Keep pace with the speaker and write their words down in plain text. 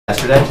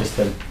Yesterday? Just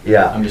him.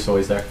 Yeah. I'm just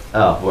always there.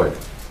 Oh, word.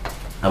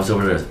 I was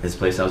over at his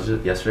place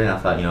yesterday, and I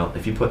thought,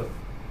 if you put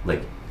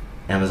like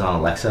Amazon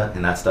Alexa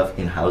and that stuff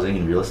in housing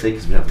and real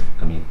estate, because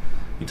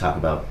we talk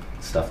about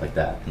stuff like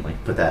that, and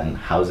like put that in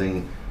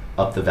housing,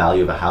 up the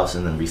value of a house,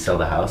 and then resell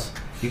the house.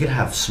 You could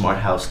have smart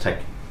house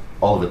tech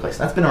all over the place.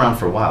 That's been around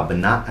for a while, but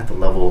not at the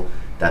level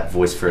that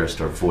voice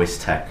first or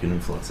voice tech can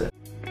influence it.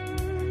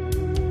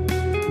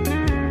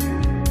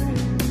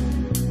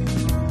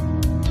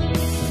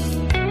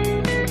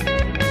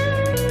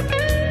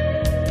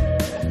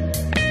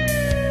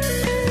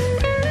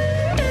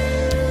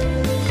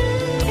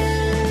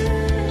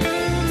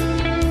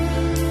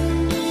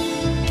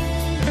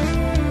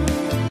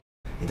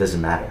 It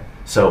doesn't matter.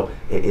 So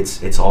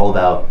it's all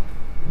about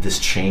this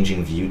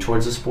changing view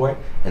towards the sport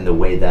and the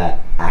way that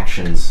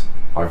actions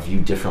are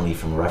viewed differently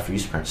from a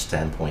referee's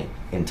standpoint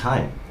in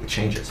time. It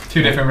changes.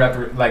 Two different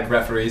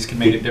referees can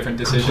make a different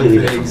decision for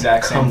the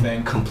exact same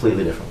thing.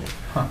 Completely differently.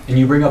 Huh. And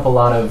you bring up a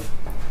lot of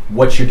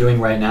what you're doing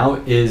right now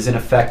is an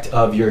effect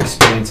of your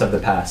experience of the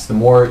past. The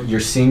more you're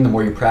seeing, the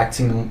more you're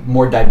practicing, the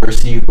more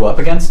diversity you go up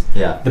against,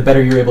 the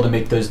better you're able to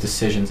make those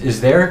decisions.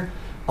 Is there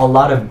a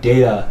lot of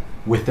data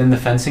within the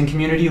fencing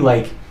community?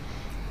 Like,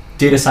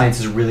 data science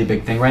is a really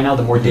big thing right now.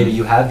 The more data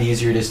you have, the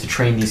easier it is to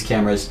train these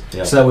cameras,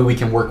 so that way we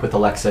can work with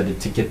Alexa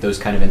to get those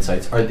kind of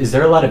insights. Is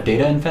there a lot of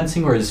data in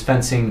fencing, or is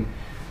fencing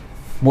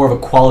more of a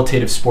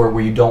qualitative sport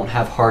where you don't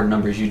have hard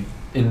numbers,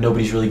 and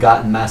nobody's really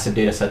gotten massive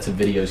data sets of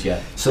videos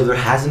yet? So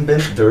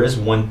there is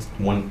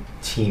one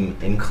team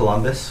in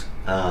Columbus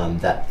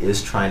that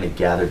is trying to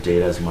gather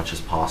data as much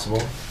as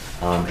possible,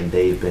 and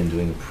they've been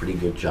doing a pretty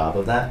good job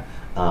of that,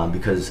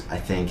 because I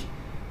think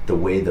the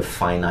way the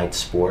finite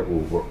sport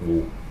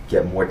will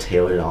get more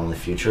tailored on in the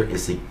future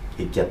is to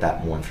get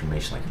that more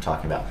information like you're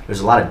talking about. There's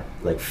a lot of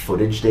like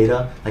footage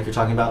data like you're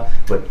talking about,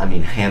 but I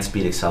mean hand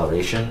speed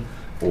acceleration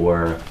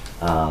or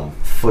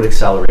foot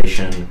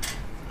acceleration,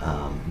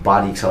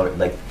 body acceleration,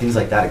 like things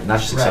like that. Not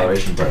just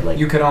acceleration, but like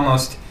you could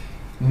almost,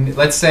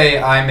 let's say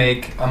I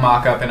make a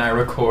mock-up and I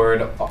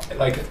record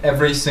like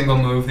every single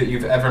move that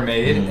you've ever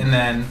made, and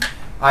then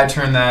I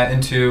turn that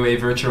into a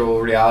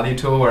virtual reality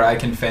tool where I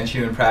can fence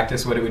you and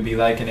practice what it would be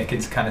like, and it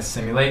could kind of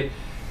simulate.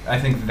 I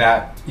think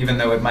that, even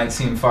though it might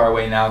seem far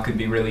away now, could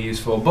be really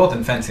useful both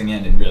in fencing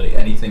and in really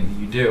anything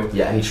that you do.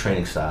 Yeah, any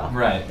training style.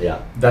 Right.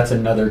 Yeah. That's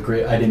another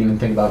great, I didn't even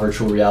think about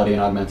virtual reality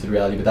and augmented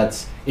reality, but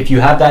that's, if you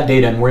have that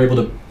data and we're able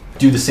to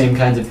do the same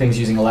kinds of things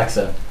using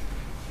Alexa,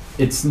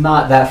 it's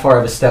not that far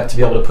of a step to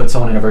be able to put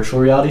someone in a virtual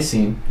reality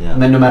scene,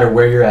 and then no matter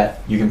where you're at,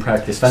 you can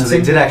practice fencing. So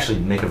they did actually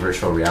make a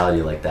virtual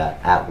reality like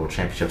that at World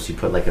Championships. You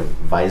put like a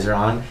visor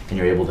on and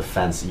you're able to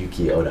fence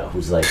Yuki Oda,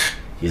 who's like,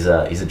 he's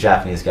a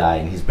Japanese guy,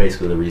 and he's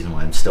basically the reason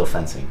why I'm still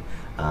fencing.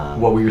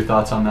 What were your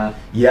thoughts on that?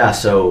 Yeah,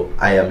 so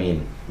I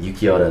mean,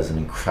 Yuki Oda is an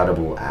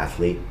incredible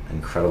athlete,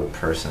 incredible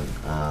person.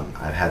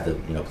 I've had the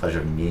pleasure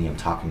of meeting him,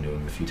 talking to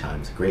him a few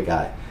times. A great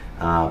guy,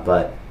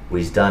 but what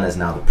he's done is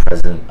now the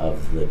president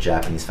of the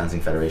Japanese Fencing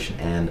Federation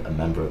and a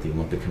member of the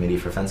Olympic Committee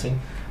for Fencing.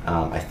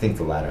 I think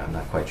the latter, I'm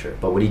not quite sure.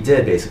 But what he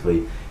did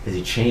basically is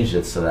he changed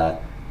it so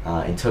that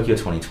in Tokyo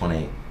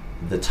 2020,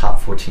 the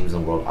top 4 teams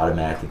in the world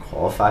automatically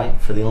qualify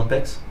for the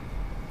Olympics,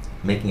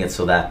 making it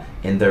so that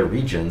in their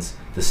regions,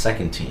 the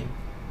second team,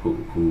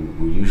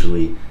 who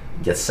usually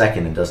gets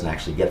second and doesn't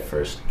actually get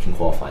first, can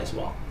qualify as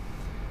well.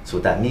 So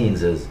what that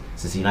means is,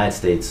 since the United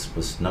States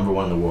was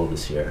 #1 in the world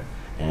this year,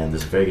 and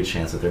there's a very good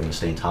chance that they're going to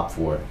stay in top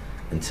 4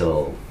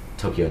 until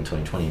Tokyo in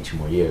 2020, in 2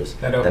 more years.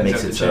 That opens makes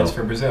up it the chance so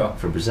for Brazil.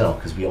 For Brazil,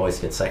 because we always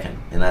get second,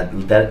 and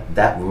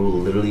that rule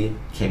literally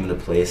came into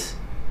place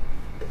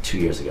 2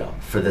 years ago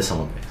for this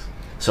Olympics.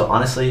 So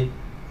honestly,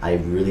 I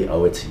really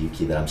owe it to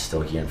Yuki that I'm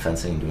still here in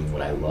fencing and doing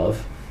what I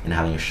love and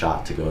having a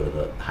shot to go to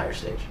the higher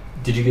stage.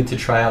 Did you get to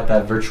try out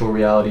that virtual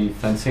reality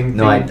fencing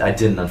No, thing? I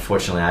didn't,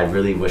 unfortunately. I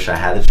really wish I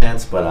had the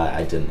chance, but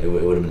I didn't. It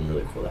would have been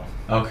really cool,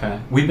 though. Okay.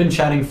 We've been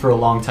chatting for a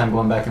long time,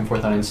 going back and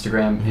forth on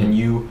Instagram, and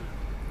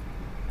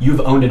you've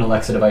owned an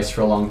Alexa device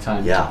for a long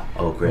time. Yeah.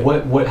 Oh, great.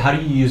 How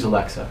do you use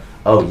Alexa?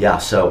 Oh, yeah.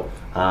 So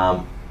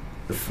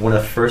one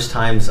of the first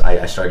times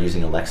I started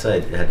using Alexa,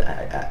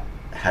 it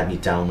had me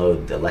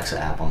download the Alexa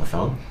app on the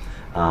phone.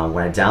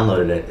 When I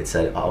downloaded it, it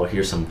said, oh,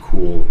 here's some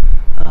cool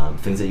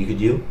things that you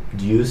could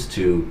use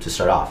to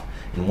start off.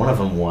 And one of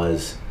them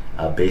was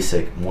a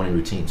basic morning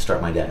routine,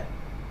 start my day.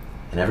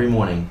 And every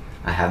morning,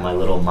 I have my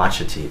little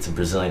matcha tea. It's a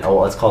Brazilian,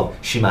 it's called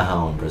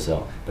chimarrão in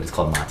Brazil, but it's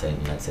called mate in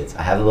the United States.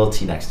 I have a little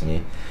tea next to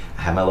me.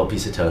 I have my little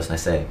piece of toast, and I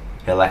say,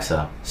 hey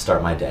Alexa,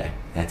 start my day.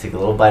 And I take a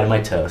little bite of my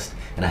toast,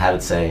 and I have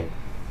it say,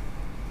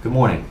 good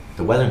morning.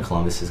 The weather in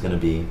Columbus is going to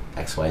be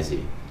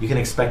XYZ. You can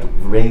expect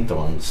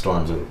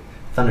storms or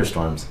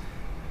thunderstorms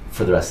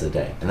for the rest of the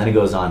day. And then it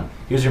goes on,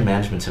 here's your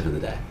management tip of the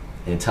day.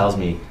 And it tells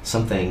me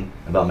something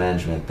about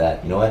management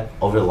that,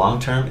 over the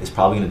long term is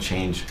probably going to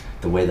change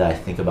the way that I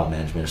think about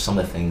management, or some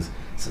of the things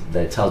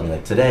that it tells me.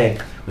 Like today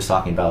was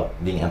talking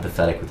about being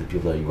empathetic with the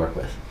people that you work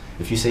with.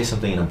 If you say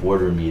something in a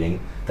boardroom meeting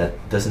that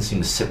doesn't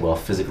seem to sit well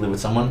physically with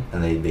someone,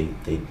 and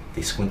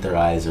they squint their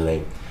eyes or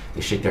they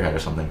shake their head or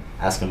something,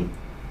 ask them,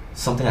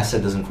 something I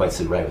said doesn't quite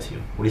sit right with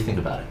you. What do you think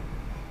about it?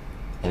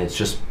 And it's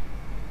just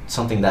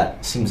something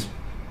that seems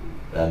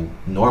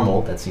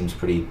normal, that seems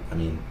pretty,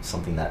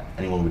 something that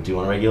anyone would do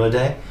on a regular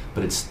day,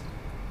 but it's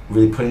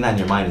really putting that in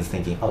your mind and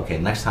thinking, okay,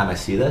 next time I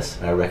see this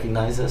and I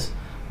recognize this,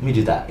 let me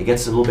do that. It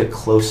gets a little bit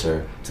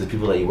closer to the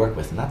people that you work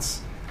with, and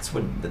that's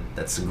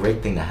a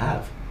great thing to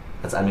have.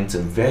 It's a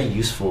very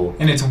useful...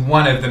 And it's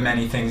one of the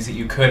many things that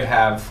you could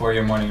have for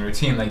your morning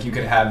routine. Like, you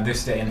could have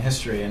this day in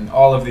history and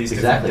all of these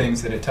different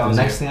things that it tells you.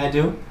 The next thing I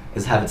do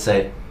is have it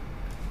say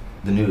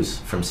the news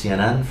from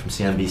CNN, from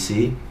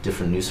CNBC,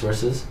 different news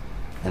sources,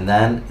 and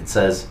then it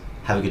says,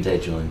 have a good day,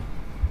 Julian.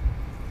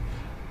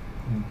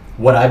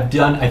 What I've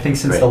done, I think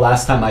since the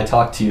last time I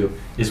talked to you,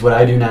 is what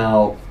I do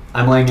now.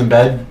 I'm laying in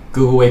bed,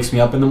 Google wakes me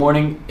up in the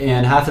morning,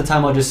 and half the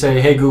time I'll just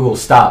say, hey Google,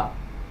 stop,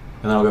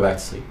 and then I'll go back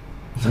to sleep.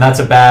 And that's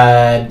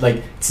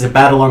it's a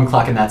bad alarm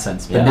clock in that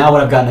sense. But now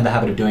what I've gotten in the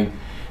habit of doing,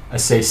 I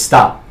say,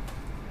 stop.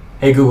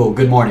 Hey Google,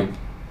 good morning.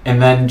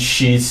 And then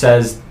she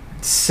says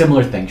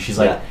similar thing. She's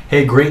like,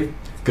 hey, great,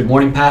 good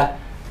morning, Pat.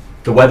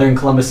 The weather in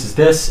Columbus is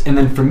this. And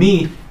then for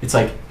me, it's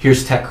like,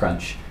 here's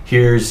TechCrunch.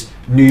 Here's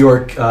New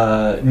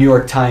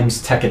York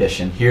Times Tech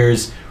Edition.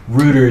 Here's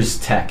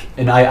Reuters Tech.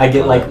 And I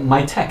get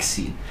my tech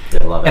seed.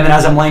 Yeah, love it. And then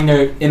as I'm laying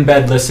there in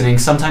bed listening,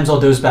 sometimes I'll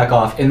doze back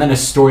off, and then a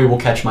story will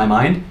catch my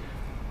mind.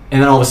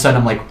 And then all of a sudden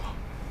I'm like,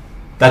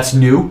 that's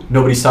new.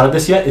 Nobody's thought of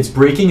this yet. It's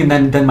breaking. And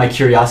then my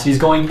curiosity is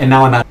going, and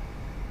now I'm at.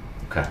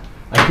 Okay.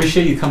 I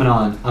appreciate you coming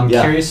on. I'm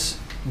curious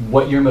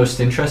what you're most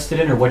interested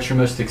in, or what you're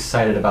most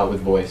excited about with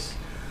voice.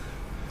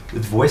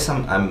 With voice,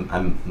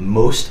 I'm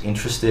most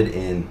interested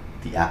in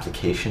the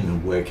application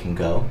and where it can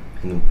go.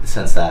 In the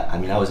sense that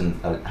I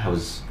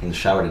was in the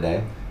shower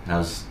today, and I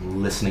was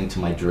listening to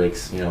my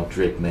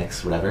Drake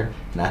mix, whatever.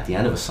 And at the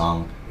end of a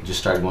song, it just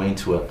started going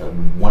into a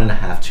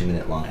 1.5 2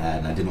 minute long ad,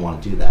 and I didn't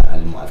want to do that.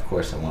 Of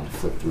course, I wanted to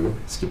flip through,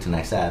 skip to the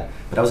next ad.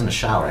 But I was in the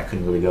shower. I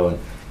couldn't really go and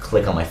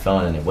click on my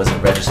phone, and it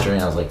wasn't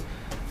registering. I was like,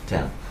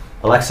 damn.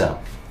 Alexa,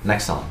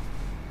 next song.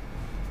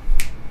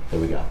 There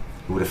we go.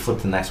 It would have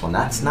flipped to the next one.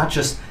 That's not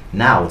just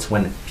now. It's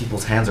when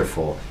people's hands are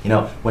full.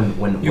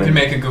 When you can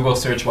make a Google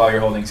search while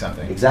you're holding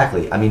something.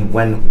 Exactly.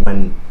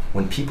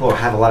 When people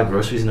have a lot of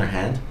groceries in their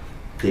hand,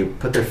 they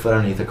put their foot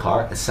underneath the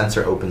car. A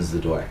sensor opens the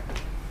door.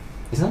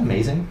 Isn't that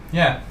amazing?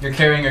 Yeah, you're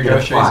carrying your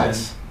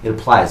groceries in. It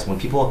applies. When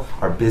people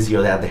are busy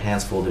or they have their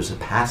hands full, there's a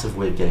passive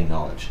way of getting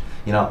knowledge.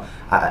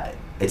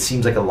 It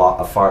seems like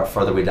a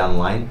farther way down the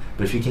line,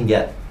 but if you can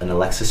get an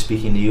Alexa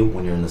speaking to you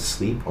when you're in the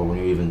sleep, or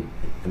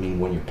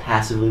when you're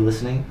passively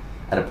listening,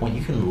 at a point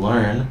you can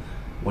learn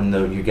when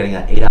you're getting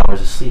that 8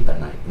 hours of sleep at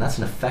night. And that's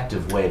an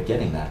effective way of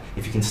getting that.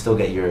 If you can still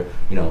get your,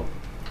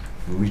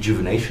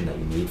 rejuvenation that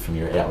you need from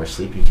your 8 hours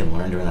sleep, you can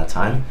learn during that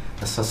time.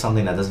 That's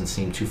something that doesn't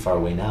seem too far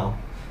away now.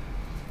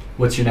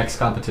 What's your next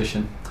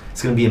competition?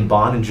 It's going to be in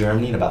Bonn in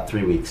Germany in about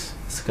 3 weeks.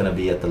 It's going to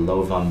be at the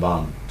Lo Van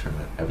Bonn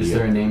tournament every year. Is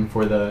there a name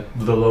for the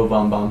Lo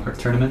Van Bonn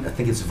tournament? I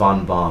think it's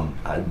Von Bonn,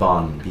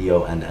 Bonn,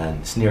 B-O-N-N.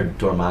 It's near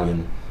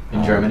Dormagen.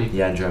 In Germany?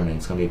 Yeah, in Germany.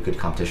 It's going to be a good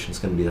competition. It's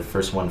going to be the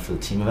first one for the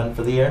team event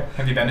for the year.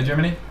 Have you been to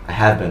Germany? I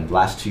have been. The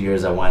last 2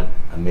 years I went.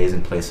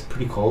 Amazing place.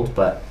 Pretty cold,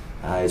 but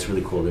it's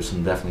really cool. There's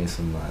definitely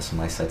some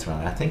nice sites around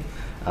there. I think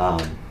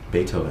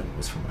Beethoven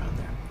was from around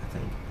there. I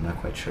think. I'm not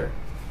quite sure.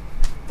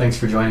 Thanks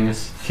for joining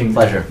us, King.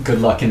 Pleasure. Good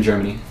luck in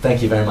Germany.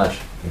 Thank you very much.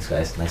 Thanks,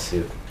 guys. Nice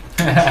suit.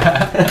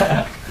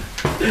 Okay.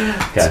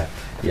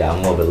 Yeah, I'm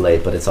a little bit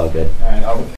late, but it's all good. All right.